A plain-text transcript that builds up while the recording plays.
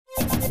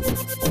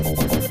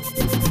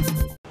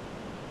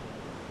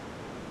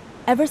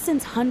Ever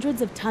since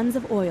hundreds of tons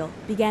of oil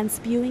began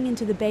spewing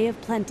into the Bay of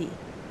Plenty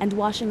and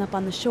washing up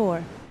on the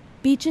shore,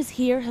 beaches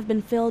here have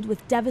been filled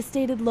with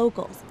devastated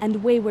locals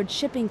and wayward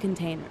shipping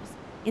containers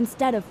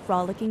instead of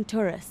frolicking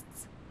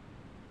tourists.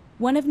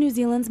 One of New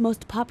Zealand's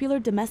most popular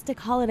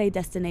domestic holiday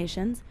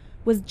destinations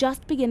was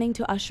just beginning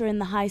to usher in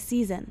the high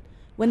season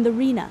when the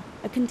Rena,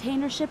 a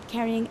container ship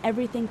carrying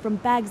everything from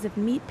bags of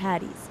meat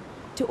patties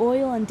to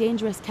oil and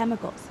dangerous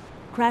chemicals,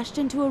 crashed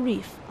into a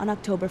reef on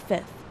October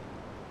 5th.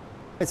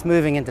 It's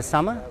moving into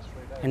summer,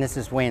 and this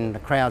is when the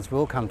crowds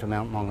will come to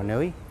Mount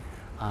Maunganui.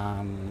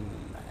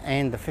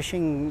 And the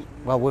fishing,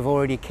 well, we've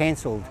already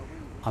cancelled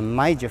a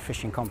major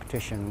fishing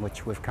competition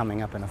which we're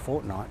coming up in a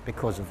fortnight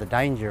because of the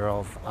danger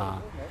of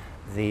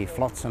the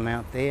flotsam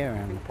out there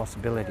and the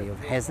possibility of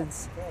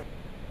hazards.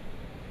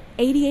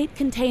 88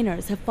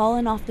 containers have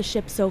fallen off the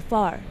ship so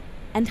far,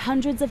 and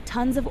hundreds of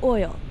tons of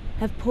oil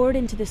have poured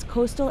into this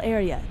coastal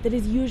area that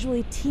is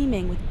usually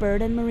teeming with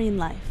bird and marine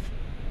life.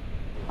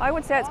 I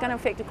would say it's going to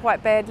affect it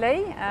quite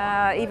badly.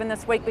 Even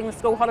this week being the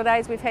school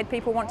holidays, we've had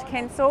people want to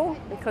cancel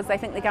because they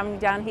think they're coming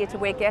down here to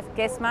wear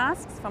gas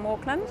masks from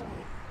Auckland.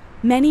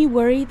 Many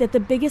worry that the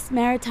biggest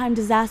maritime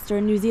disaster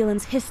in New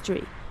Zealand's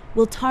history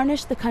will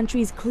tarnish the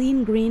country's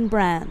clean green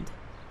brand.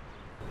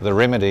 The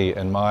remedy,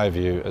 in my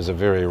view, is a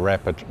very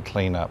rapid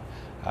clean-up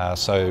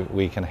so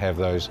we can have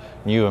those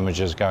new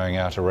images going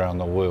out around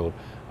the world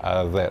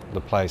that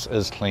the place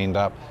is cleaned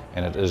up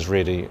and it is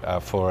ready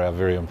for our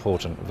very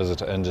important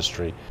visitor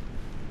industry.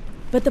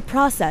 But the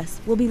process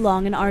will be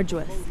long and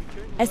arduous,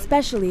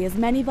 especially as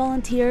many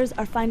volunteers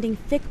are finding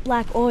thick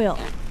black oil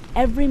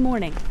every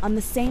morning on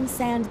the same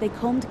sand they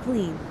combed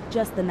clean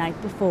just the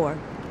night before.